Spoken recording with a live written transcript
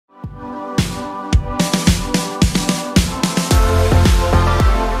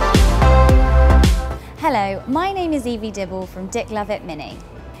Hello, my name is Evie Dibble from Lovett Mini.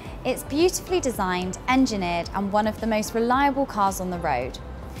 It's beautifully designed, engineered and one of the most reliable cars on the road.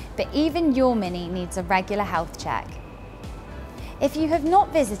 But even your Mini needs a regular health check. If you have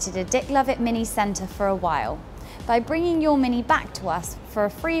not visited a Lovett Mini centre for a while, by bringing your Mini back to us for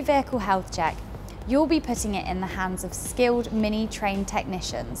a free vehicle health check, you'll be putting it in the hands of skilled Mini trained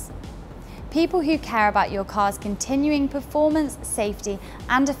technicians. People who care about your car's continuing performance, safety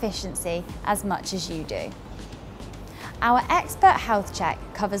and efficiency as much as you do. Our expert health check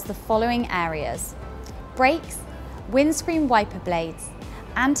covers the following areas: brakes, windscreen wiper blades,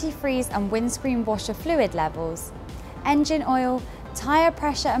 antifreeze and windscreen washer fluid levels, engine oil, tyre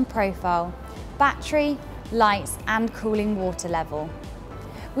pressure and profile, battery, lights and cooling water level.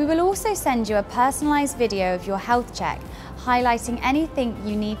 We will also send you a personalised video of your health check, highlighting anything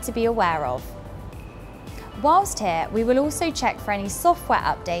you need to be aware of. Whilst here, we will also check for any software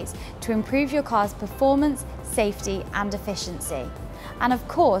updates to improve your car's performance, safety and efficiency. And of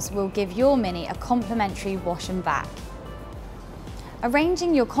course, we'll give your Mini a complimentary wash and vac.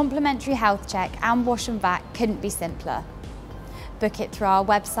 Arranging your complimentary health check and wash and vac couldn't be simpler. Book it through our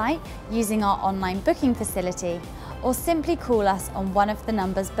website using our online booking facility, or simply call us on one of the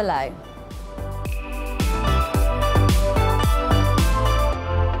numbers below.